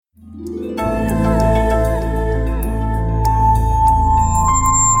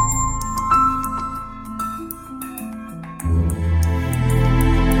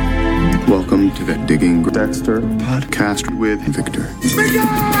Dexter podcast with Victor.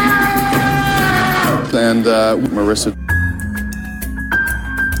 And Marissa.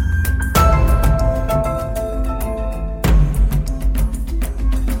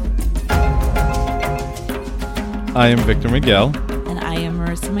 I am Victor Miguel. And I am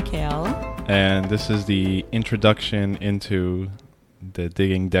Marissa McHale. And this is the introduction into the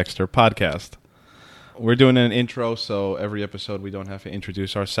Digging Dexter podcast. We're doing an intro, so every episode we don't have to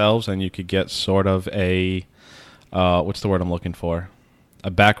introduce ourselves, and you could get sort of a, what's the word I'm looking for?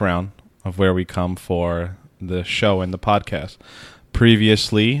 A background of where we come for the show and the podcast.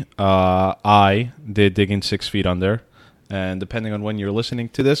 Previously, I did Digging 6 Feet Under, and depending on when you're listening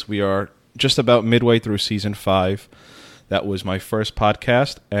to this, we are just about midway through season 5. That was my first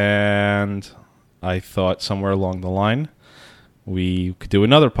podcast, and I thought somewhere along the line we could do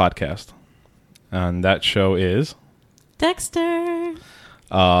another podcast. And that show is Dexter.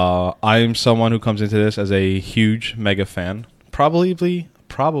 I'm someone who comes into this as a huge mega fan. Probably the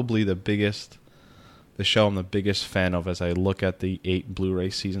show I'm the biggest fan of as I look at the 8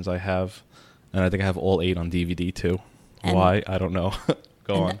 Blu-ray seasons I have. And I think I have all 8 on DVD too. And why? I don't know.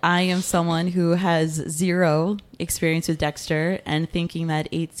 Go on. I am someone who has 0 experience with Dexter and thinking that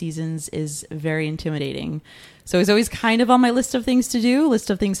 8 seasons is very intimidating. So it's always kind of on my list of things to do, list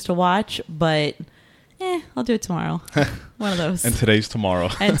of things to watch, but I'll do it tomorrow. One of those. And today's tomorrow.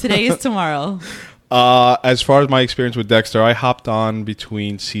 And today is tomorrow. As far as my experience with Dexter, I hopped on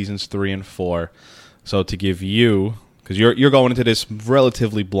between seasons 3 and 4. So to give you, because you're going into this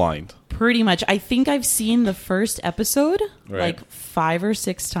relatively blind. Pretty much. I think I've seen the first episode like 5 or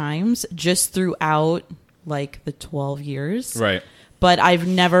 6 times just throughout like the 12 years. Right. But I've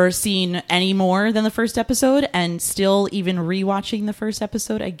never seen any more than the first episode, and still even rewatching the first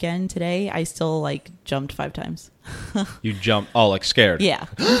episode again today, I still like jumped 5 times. You jumped? Oh, like scared? Yeah.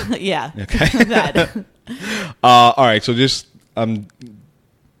 Yeah. Okay. That. All right. So just I'll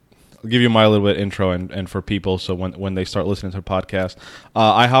give you my little bit intro and for people, so when they start listening to the podcast,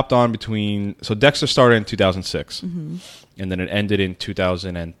 I hopped on between. So Dexter started in 2006, and then it ended in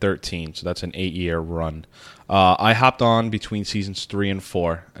 2013. So that's an 8-year run. I hopped on between seasons 3 and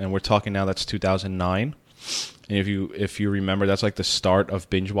 4, and we're talking now that's 2009. And if you remember, that's like the start of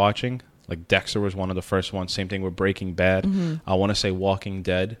binge watching. Like Dexter was one of the first ones. Same thing with Breaking Bad. I want to say Walking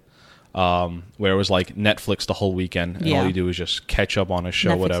Dead, where it was like Netflix the whole weekend, and all you do is just catch up on a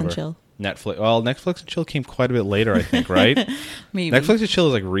show, Netflix whatever. And chill. Netflix. Well, Netflix and chill came quite a bit later, I think, right? Maybe. Netflix and chill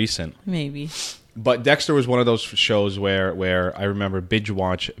is like recent. Maybe. But Dexter was one of those shows where I remember binge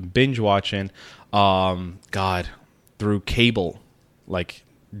watching, through cable, like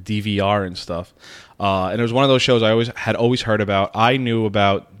DVR and stuff. And it was one of those shows I had always heard about. I knew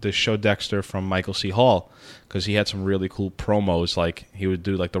about the show Dexter from Michael C. Hall because he had some really cool promos. Like he would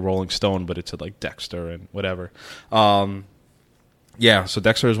do like the Rolling Stone, but it said like Dexter and whatever. So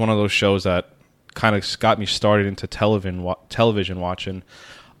Dexter is one of those shows that kind of got me started into television watching.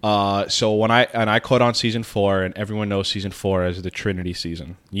 So when I caught on season 4, and everyone knows season 4 as the Trinity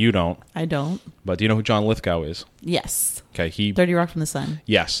season. You don't. I don't. But do you know who John Lithgow is? Yes. Okay, 30 Rock from the Sun.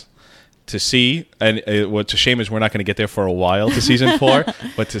 Yes. To see, and what's a shame is we're not going to get there for a while to season 4,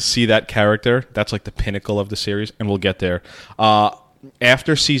 but to see that character, that's like the pinnacle of the series, and we'll get there.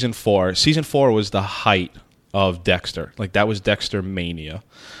 After season 4 was the height of Dexter. Like that was Dexter Mania.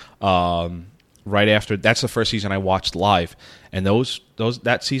 Right after, that's the first season I watched live, and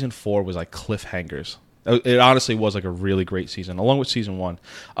that season 4 was like cliffhangers. It honestly was like a really great season, along with season 1.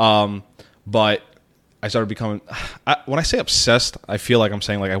 But I started becoming, when I say obsessed, I feel like I'm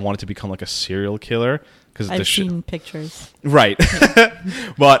saying like I wanted to become like a serial killer because I've seen pictures. Right.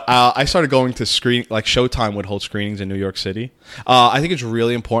 But I started going to like Showtime would hold screenings in New York City. I think it's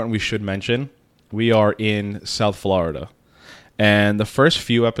really important. We should mention we are in South Florida. And the first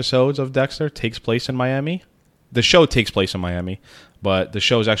few episodes of Dexter takes place in Miami. The show takes place in Miami, but the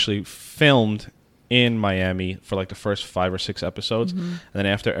show is actually filmed in Miami for like the first 5 or 6 episodes. And then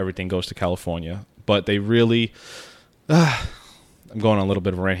after, everything goes to California. But they really... I'm going on a little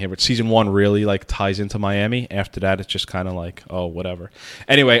bit of a rant here, but season 1 really like ties into Miami. After that, it's just kind of like, oh, whatever.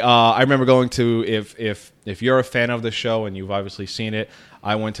 Anyway, I remember going to, if you're a fan of the show and you've obviously seen it,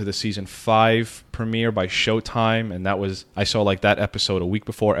 I went to the season 5 premiere by Showtime, and I saw like that episode a week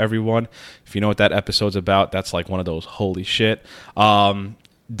before everyone. If you know what that episode's about, that's like one of those holy shit.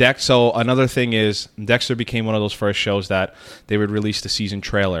 So another thing is Dexter became one of those first shows that they would release the season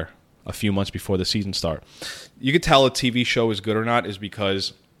trailer a few months before the season start. You could tell a TV show is good or not is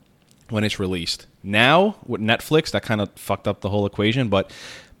because when it's released. Now, with Netflix, that kind of fucked up the whole equation, but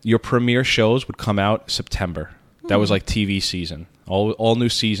your premiere shows would come out September. That was like TV season, all new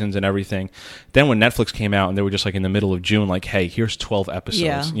seasons and everything. Then when Netflix came out and they were just like in the middle of June, like, hey, here's 12 episodes.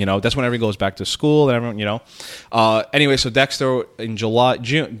 Yeah. You know, that's when everyone goes back to school and everyone, you know. Anyway, so Dexter in July,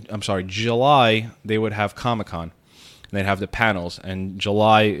 they would have Comic-Con and they'd have the panels. And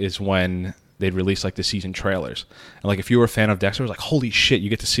July is when they'd release like the season trailers. And like if you were a fan of Dexter, it was like, holy shit, you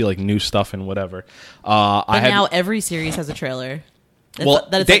get to see like new stuff and whatever. But now every series has a trailer.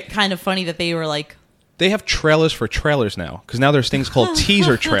 It's like kind of funny that they were like, they have trailers for trailers now because now there's things called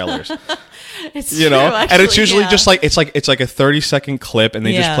teaser trailers. it's you know, true, actually, and it's usually yeah. just like it's like a 30-second clip, and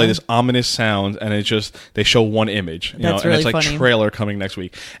they just Yeah. play this ominous sound, and it just they show one image, you That's know, and it's really like funny. trailer coming next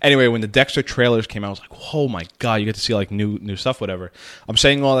week. Anyway, when the Dexter trailers came out, I was like, oh my god, you get to see like new stuff, whatever. I'm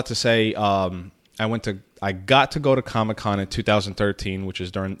saying all that to say, I got to go to Comic-Con in 2013, which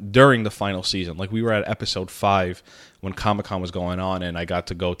is during the final season. Like we were at episode 5 when Comic-Con was going on, and I got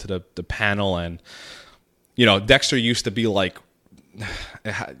to go to the panel. And you know, Dexter used to be like,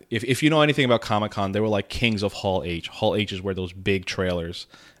 if you know anything about Comic-Con, they were like kings of Hall H. Hall H is where those big trailers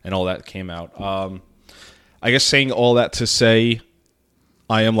and all that came out. I guess saying all that to say,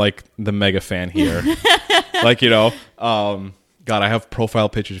 I am like the mega fan here. Like, you know, God, I have profile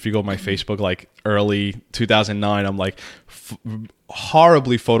pictures. If you go to my Facebook, like early 2009, I'm like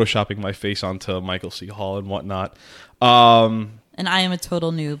horribly photoshopping my face onto Michael C. Hall and whatnot. and I am a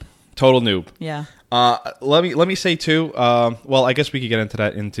total noob. Total noob. Yeah. Let me say too. Well, I guess we could get into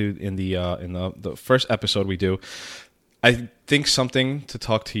that in the first episode we do. I think something to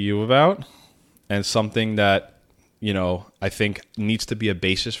talk to you about, and something that, you know, I think needs to be a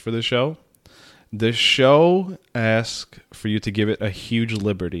basis for the show. The show asks for you to give it a huge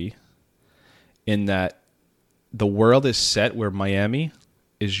liberty in that the world is set where Miami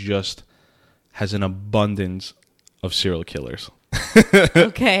has an abundance of serial killers.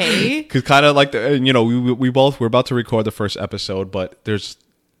 Okay. Because kind of like, we're about to record the first episode, but there's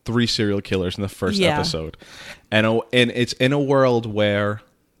 3 serial killers in the first episode. And it's in a world where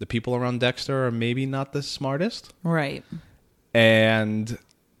the people around Dexter are maybe not the smartest. Right. And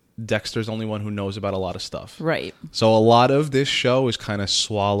Dexter's the only one who knows about a lot of stuff. Right. So a lot of this show is kind of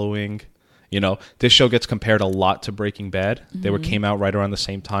swallowing, you know, this show gets compared a lot to Breaking Bad. They came out right around the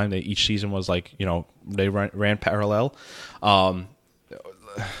same time. Each season was like, you know, they ran parallel.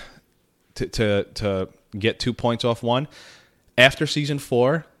 To get 2 points off one. After season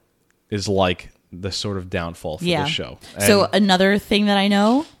 4 is like the sort of downfall for the show. So another thing that I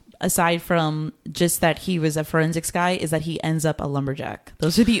know, aside from just that he was a forensics guy, is that he ends up a lumberjack.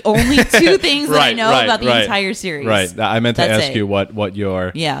 Those are the only 2 things that I know about the entire series. Right. I meant to That's ask it. you what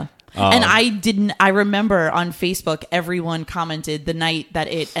your... Yeah. And I remember on Facebook, everyone commented the night that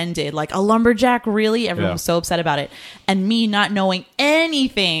it ended, like, a lumberjack, really? Everyone was so upset about it. And me not knowing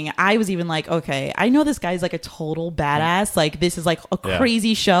anything, I was even like, okay, I know this guy's like a total badass. Like, this is like a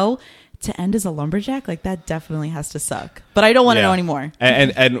crazy show. To end as a lumberjack, like, that definitely has to suck. But I don't want to know anymore.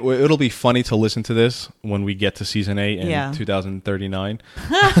 And it'll be funny to listen to this when we get to season 8 in 2039.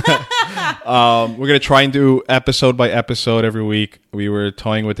 We're going to try and do episode by episode every week. We were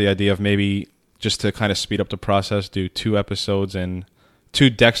toying with the idea of maybe just to kind of speed up the process, do 2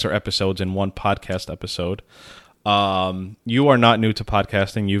 Dexter episodes in 1 podcast episode. You are not new to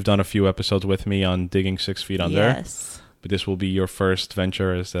podcasting. You've done a few episodes with me on Digging 6 Feet Under. Yes. But this will be your first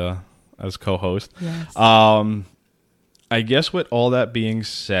venture as co-host. Yes. I guess with all that being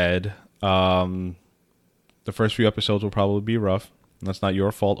said, the first few episodes will probably be rough. And that's not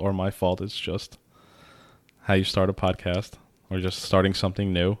your fault or my fault. It's just how you start a podcast or just starting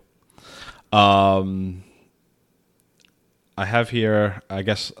something new. I have here, I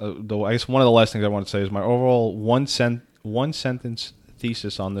guess one of the last things I want to say is my overall one sentence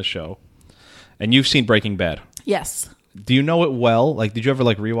thesis on the show. And you've seen Breaking Bad. Yes. Do you know it well? Like, did you ever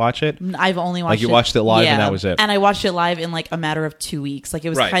like rewatch it? I've only watched you watched it live and that was it. And I watched it live in like a matter of 2 weeks. Like, it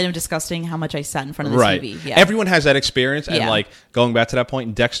was kind of disgusting how much I sat in front of the TV. Yeah. Everyone has that experience. And Yeah. like going back to that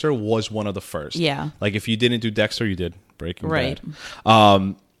point, Dexter was one of the first. Yeah. Like if you didn't do Dexter, you did Breaking Right.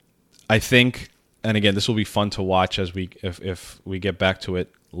 Bad. I think, and again, this will be fun to watch as if we get back to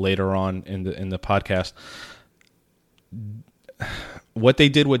it later on in the podcast. What they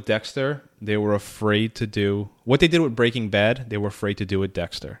did with Dexter, they were afraid to do. What they did with Breaking Bad, they were afraid to do with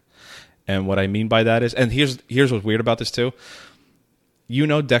Dexter. And what I mean by that is, and here's what's weird about this too. You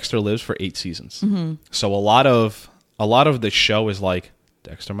know, Dexter lives for 8 seasons, so a lot of the show is like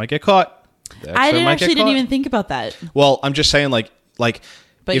Dexter might get caught. I didn't even think about that. Well, I'm just saying, like,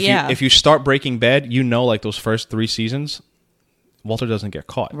 But if you start Breaking Bad, you know, like those first 3 seasons, Walter doesn't get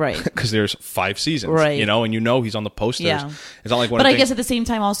caught. Right. Because there's 5 seasons. Right. You know, and he's on the posters. Yeah. It's not like one But of I the guess things- at the same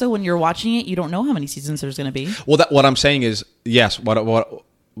time, also, when you're watching it, you don't know how many seasons there's going to be. Well, what I'm saying is, yes, what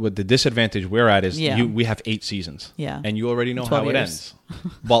the disadvantage we're at is Yeah. we have 8 seasons. Yeah. And you already know 12 how it years. ends.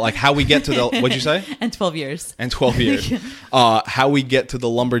 Well, like how we get to the, what'd you say? And 12 years. And 12 years. How we get to the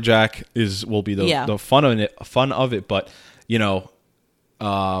lumberjack will be the fun of it. But, you know,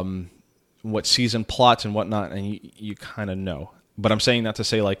 what season plots and whatnot, and you kind of know. But I'm saying that to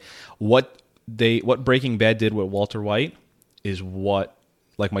say, like, what Breaking Bad did with Walter White is what,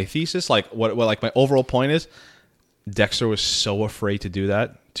 like, my thesis, like what like my overall point is, Dexter was so afraid to do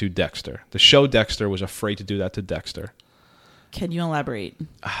that to Dexter. The show Dexter was afraid to do that to Dexter. Can you elaborate?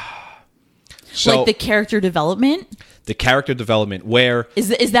 So like the character development? The character development, where Is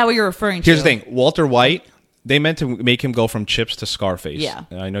that what you're referring to? here's the thing, Walter White, they meant to make him go from Chips to Scarface. Yeah.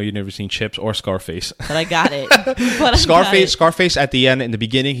 I know you've never seen Chips or Scarface. But I got it. But Scarface at the end, in the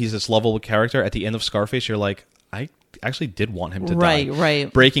beginning, he's this lovable character. At the end of Scarface, you're like, I actually did want him to die.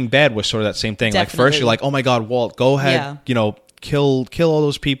 Right. Breaking Bad was sort of that same thing. Like, first Definitely. you're like, oh my God, Walt, go ahead, Yeah. you know, kill all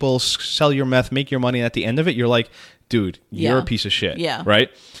those people, sell your meth, make your money. And at the end of it, you're like, dude, you're Yeah. a piece of shit. Yeah. Right?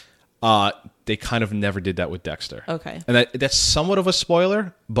 They kind of never did that with Dexter. Okay. And that's somewhat of a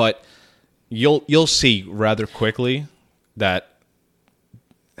spoiler, but you'll see rather quickly that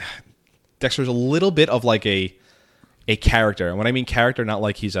Dexter's a little bit of like a character. And when I mean character, not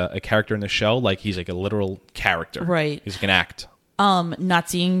like he's a character in the show, like he's like a literal character. Right. He's like an act. Not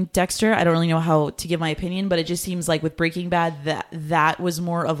seeing Dexter, I don't really know how to give my opinion, but it just seems like with Breaking Bad that was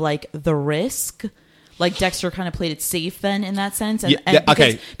more of like the risk. Like Dexter kind of played it safe then in that sense. And,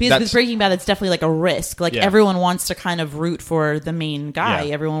 okay. Because with Breaking Bad, it's definitely like a risk. Like everyone wants to kind of root for the main guy.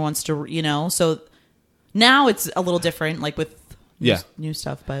 Yeah. Everyone wants to, you know. So now it's a little different, like with new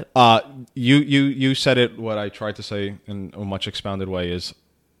stuff. But you said it. What I tried to say in a much expounded way is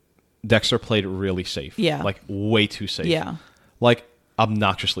Dexter played it really safe. Yeah. Like way too safe. Yeah. Like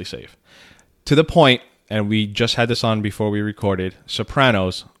obnoxiously safe. To the point, and we just had this on before we recorded,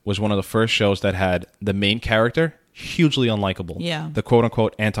 Sopranos was one of the first shows that had the main character hugely unlikable. Yeah. The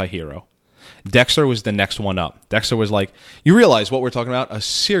quote-unquote anti-hero. Dexter was the next one up. Dexter was like, you realize what we're talking about? A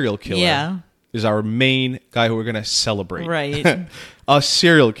serial killer. Yeah. Is our main guy who we're going to celebrate. Right. A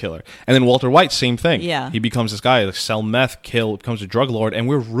serial killer. And then Walter White, same thing. Yeah. He becomes this guy, like, sell meth, kill, becomes a drug lord, and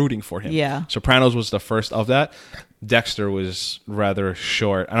we're rooting for him. Yeah. Sopranos was the first of that. Dexter was rather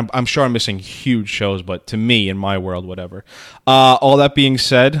short. And I'm sure I'm missing huge shows, but to me, in my world, whatever. All that being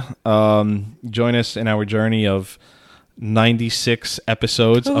said, join us in our journey of 96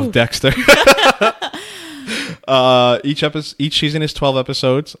 episodes of Dexter. Each season is 12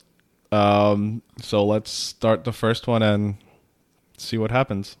 episodes. So let's start the first one and see what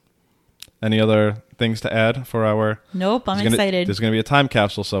happens. Any other things to add for our... Nope, I'm excited. There's going to be a time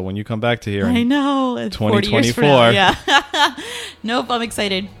capsule, so when you come back to here... I know. 2024. Yeah. Nope, I'm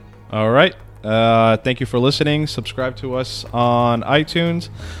excited. All right. Thank you for listening. Subscribe to us on iTunes.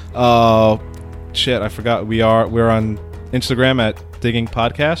 I forgot. We're on Instagram at Digging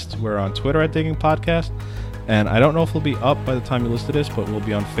Podcast. We're on Twitter at Digging Podcast. And I don't know if it'll be up by the time you listen to this, but we'll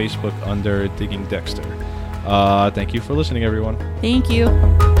be on Facebook under Digging Dexter. Thank you for listening, everyone. Thank you.